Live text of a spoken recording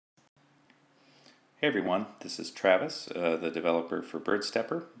Hey everyone, this is Travis, the developer for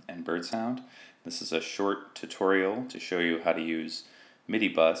birdStepper and BirdSound. This is a short tutorial to show you how to use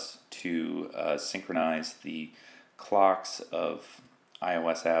MidiBus to synchronize the clocks of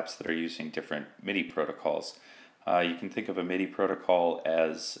iOS apps that are using different MIDI protocols. You can think of a MIDI protocol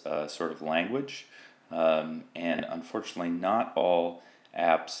as a sort of language, and unfortunately not all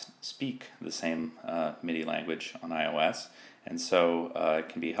apps speak the same MIDI language on iOS. And so it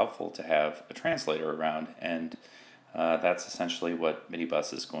can be helpful to have a translator around, and that's essentially what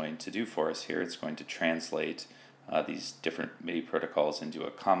MidiBus is going to do for us here. It's going to translate these different MIDI protocols into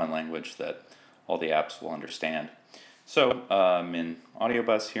a common language that all the apps will understand. So I'm in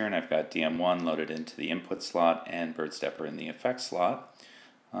AudioBus here, and I've got DM1 loaded into the input slot and birdStepper in the effects slot.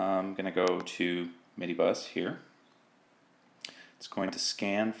 I'm going to go to MidiBus here. It's going to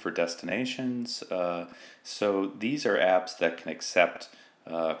scan for destinations. So these are apps that can accept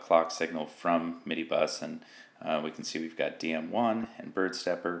clock signal from MidiBus, and we can see we've got DM1 and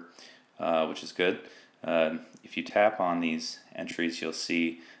birdStepper, which is good. If you tap on these entries, you'll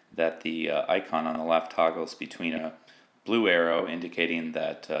see that the icon on the left toggles between a blue arrow indicating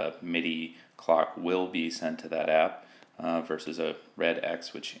that MIDI clock will be sent to that app versus a red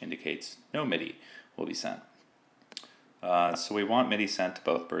X which indicates no MIDI will be sent. So we want MIDI sent to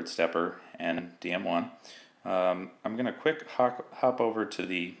both birdStepper and DM1. I'm going to quick hop over to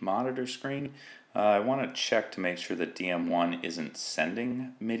the monitor screen. I want to check to make sure that DM1 isn't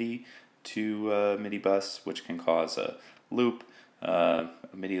sending MIDI to MidiBus, which can cause a loop, a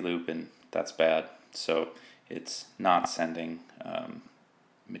MIDI loop, and that's bad. So it's not sending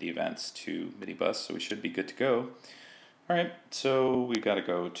MIDI events to MidiBus, so we should be good to go. Alright, so we got to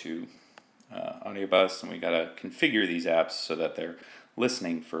go to AudioBus, and we got to configure these apps so that they're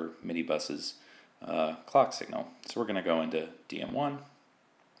listening for MidiBus's clock signal. So we're going to go into DM1.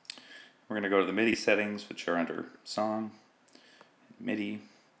 We're going to go to the MIDI settings, which are under Song, MIDI,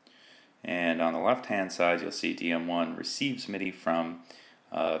 and on the left-hand side you'll see DM1 receives MIDI from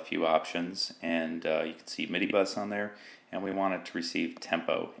a few options, and you can see MidiBus on there, and we want it to receive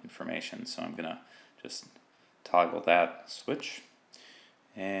tempo information. So I'm going to just toggle that switch.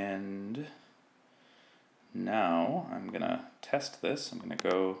 And now I'm going to test this. I'm going to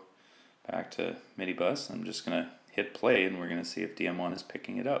go back to MidiBus. I'm just going to hit play, and we're going to see if DM1 is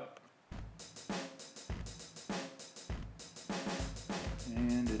picking it up.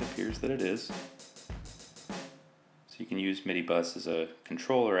 And it appears that it is. So you can use MidiBus as a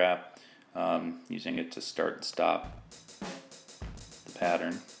controller app, using it to start and stop the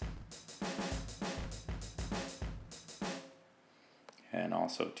pattern. And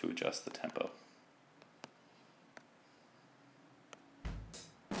also to adjust the tempo.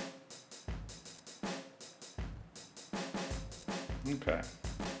 Okay,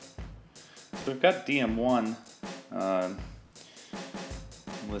 so we've got DM1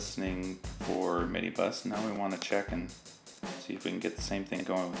 listening for MidiBus. Now we want to check and see if we can get the same thing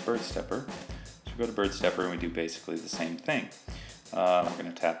going with birdStepper. So we go to birdStepper and we do basically the same thing. We're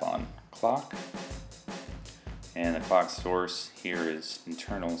going to tap on clock. And the clock source here is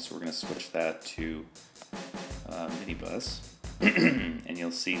internal, so we're going to switch that to MidiBus. And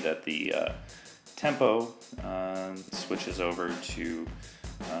you'll see that the tempo switches over to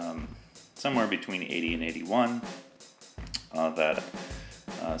somewhere between 80 and 81. That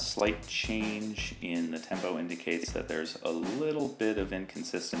slight change in the tempo indicates that there's a little bit of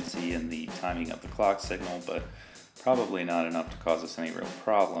inconsistency in the timing of the clock signal, but probably not enough to cause us any real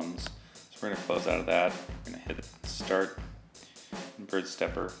problems. We're going to close out of that. We're going to hit start in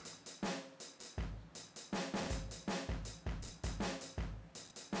birdStepper.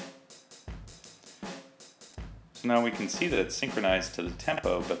 So now we can see that it's synchronized to the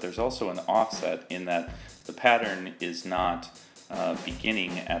tempo, but there's also an offset in that the pattern is not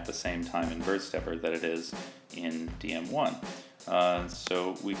beginning at the same time in birdStepper that it is in DM1.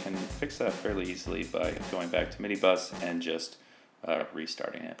 So we can fix that fairly easily by going back to MidiBus and just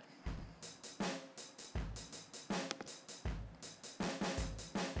restarting it.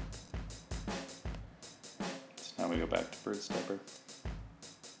 Now we go back to birdStepper.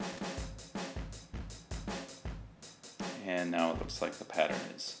 And now it looks like the pattern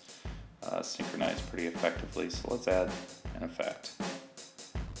is synchronized pretty effectively, so let's add an effect.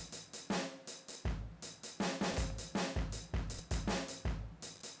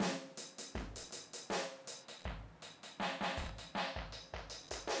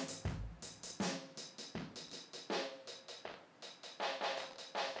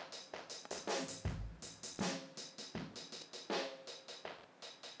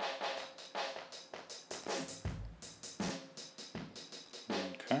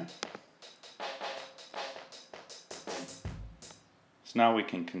 Okay. So now we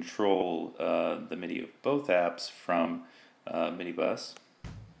can control the MIDI of both apps from MidiBus.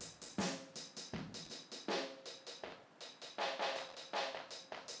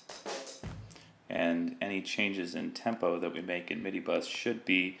 And any changes in tempo that we make in MidiBus should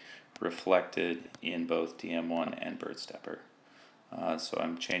be reflected in both DM1 and birdStepper. So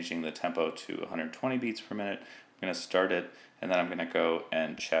I'm changing the tempo to 120 beats per minute. I'm going to start it, and then I'm going to go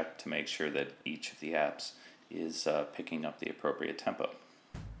and check to make sure that each of the apps is picking up the appropriate tempo.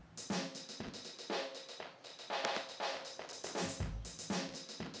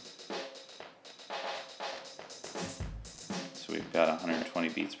 So we've got 120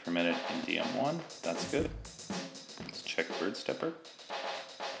 beats per minute in DM1. That's good. Let's check birdStepper.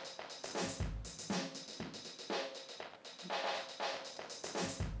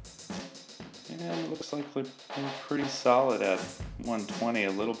 And it looks like we're pretty solid at 120,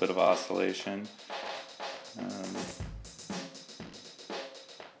 a little bit of oscillation.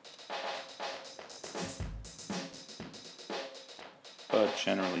 But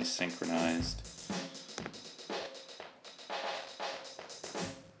generally synchronized.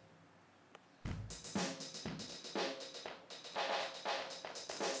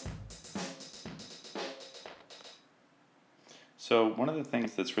 So one of the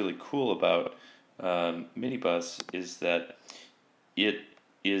things that's really cool about MidiBus is that it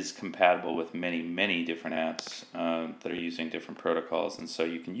is compatible with many different apps that are using different protocols, and so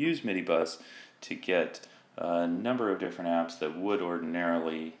you can use MidiBus to get a number of different apps that would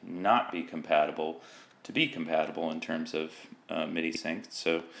ordinarily not be compatible to be compatible in terms of MIDI sync.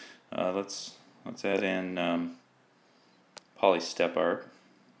 So let's add in birdStepper,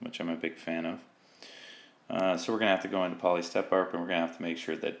 which I'm a big fan of. So we're going to have to go into birdStepper, and we're going to have to make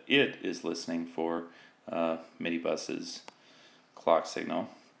sure that it is listening for MidiBus's clock signal.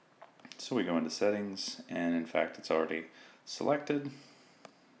 So we go into settings, and in fact it's already selected.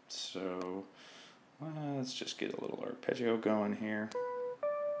 So let's just get a little arpeggio going here.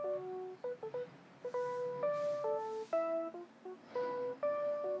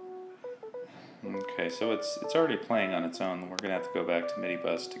 Okay, so it's already playing on its own. We're going to have to go back to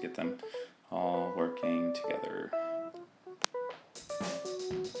MidiBus to get them all working together.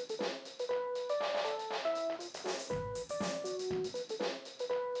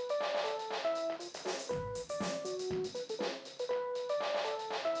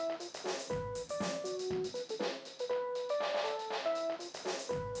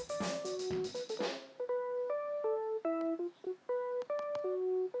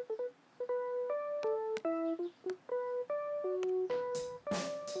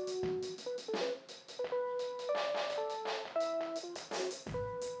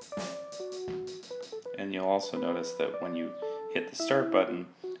 And you'll also notice that when you hit the start button,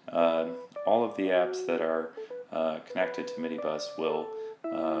 all of the apps that are connected to MidiBus will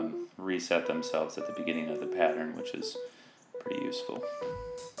reset themselves at the beginning of the pattern, which is pretty useful.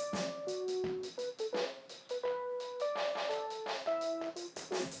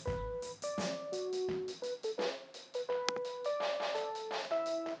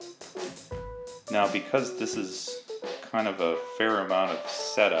 Now, because this is kind of a fair amount of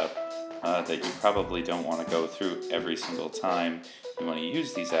setup, that you probably don't want to go through every single time you want to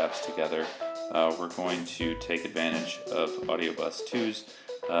use these apps together, we're going to take advantage of AudioBus 2's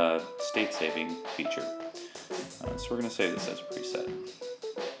state saving feature. So we're going to save this as a preset.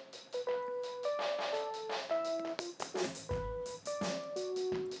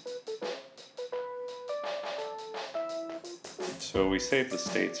 So we saved the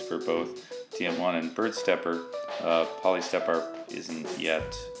states for both DM1 and birdStepper. birdStepper isn't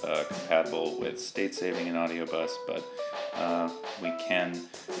yet compatible with state saving in AudioBus, but we can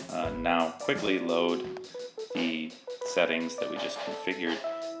now quickly load the settings that we just configured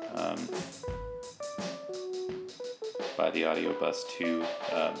by the AudioBus 2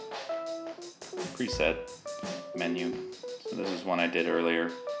 preset menu. So this is one I did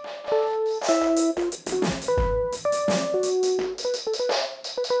earlier.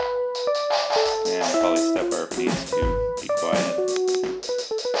 And birdStepper needs to be quiet.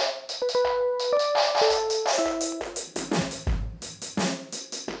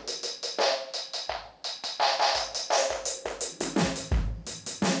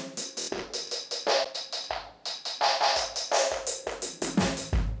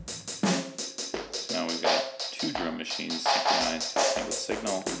 Now we've got two drum machines synchronized to a single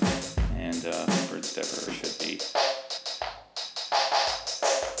signal, and birdStepper should be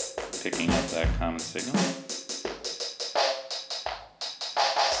picking up that common signal.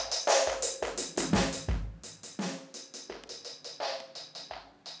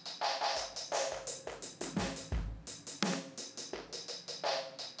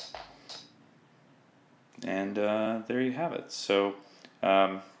 And there you have it. So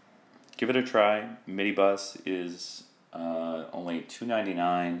give it a try. MidiBus is only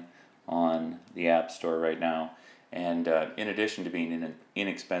 $2.99 on the App Store right now. And in addition to being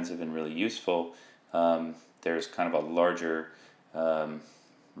inexpensive and really useful, there's kind of a larger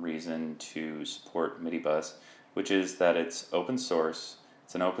reason to support MidiBus, which is that it's open source,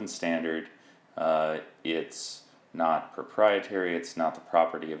 it's an open standard, it's not proprietary, it's not the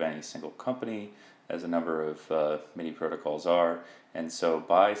property of any single company, as a number of MIDI protocols are, and so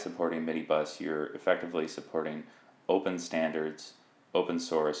by supporting MidiBus, you're effectively supporting open standards, open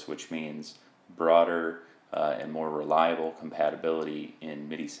source, which means broader and more reliable compatibility in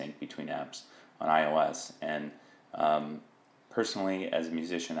MIDI sync between apps on iOS. And personally, as a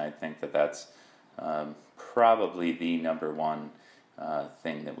musician, I think that that's probably the number one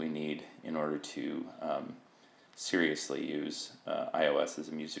thing that we need in order to seriously use iOS as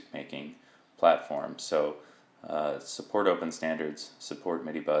a music making platform. So support open standards, support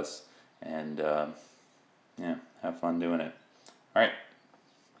MidiBus, and yeah, have fun doing it. All right.